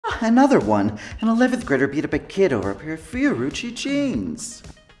Another one. An 11th grader beat up a kid over a pair of Fiorucci jeans.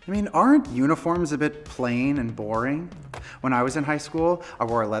 I mean, aren't uniforms a bit plain and boring? When I was in high school, I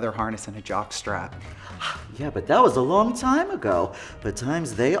wore a leather harness and a jock strap. Yeah, but that was a long time ago. But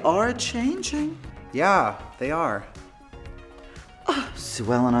times, they are changing. Yeah, they are.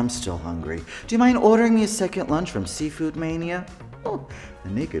 Sue Ellen, I'm still hungry. Do you mind ordering me a second lunch from Seafood Mania? Oh, the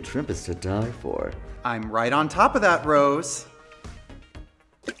naked shrimp is to die for. I'm right on top of that, Rose.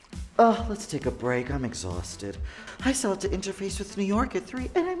 Let's take a break. I'm exhausted. I still have to interface with New York at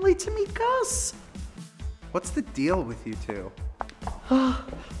 3, and I'm late to meet Gus. What's the deal with you two?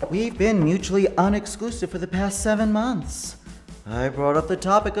 We've been mutually unexclusive for the past 7 months. I brought up the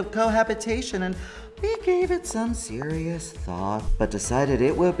topic of cohabitation, and we gave it some serious thought, but decided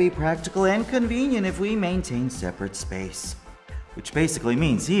it would be practical and convenient if we maintain separate space. Which basically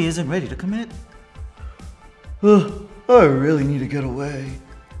means he isn't ready to commit. I really need to get away.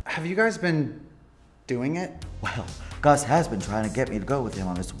 Have you guys been doing it? Well, Gus has been trying to get me to go with him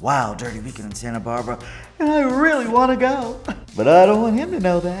on this wild, dirty weekend in Santa Barbara, and I really want to go. But I don't want him to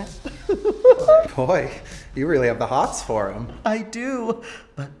know that. Boy, you really have the hots for him. I do,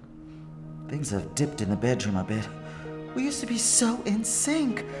 but things have dipped in the bedroom a bit. We used to be so in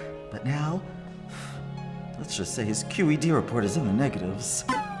sync, but now, let's just say his QED report is in the negatives.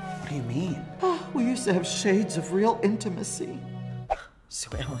 What do you mean? We used to have shades of real intimacy.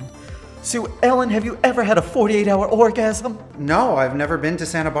 Sue Ellen, have you ever had a 48-hour orgasm? No, I've never been to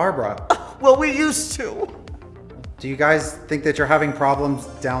Santa Barbara. Well, we used to. Do you guys think that you're having problems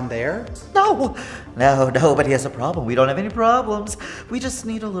down there? No, nobody has a problem. We don't have any problems. We just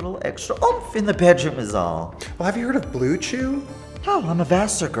need a little extra oomph in the bedroom is all. Well, have you heard of BlueChew? Oh, I'm a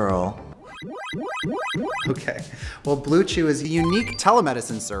Vassar girl. Okay. Well, BlueChew is a unique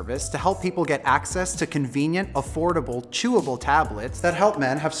telemedicine service to help people get access to convenient, affordable, chewable tablets that help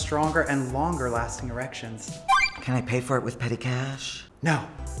men have stronger and longer lasting erections. Can I pay for it with petty cash? No.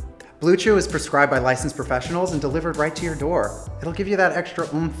 BlueChew is prescribed by licensed professionals and delivered right to your door. It'll give you that extra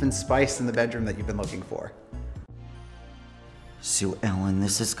oomph and spice in the bedroom that you've been looking for. Sue Ellen,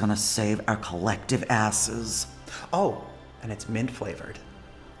 this is gonna save our collective asses. Oh, and it's mint flavored.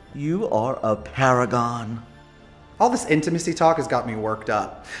 You are a paragon. All this intimacy talk has got me worked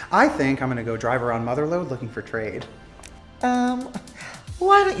up. I think I'm gonna go drive around Motherlode looking for trade.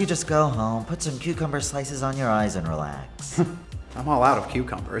 Why don't you just go home, put some cucumber slices on your eyes and relax? I'm all out of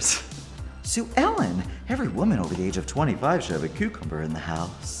cucumbers. Sue Ellen, every woman over the age of 25 should have a cucumber in the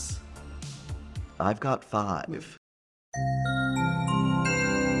house. I've got 5.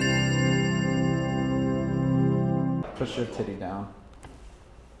 Push your titty down.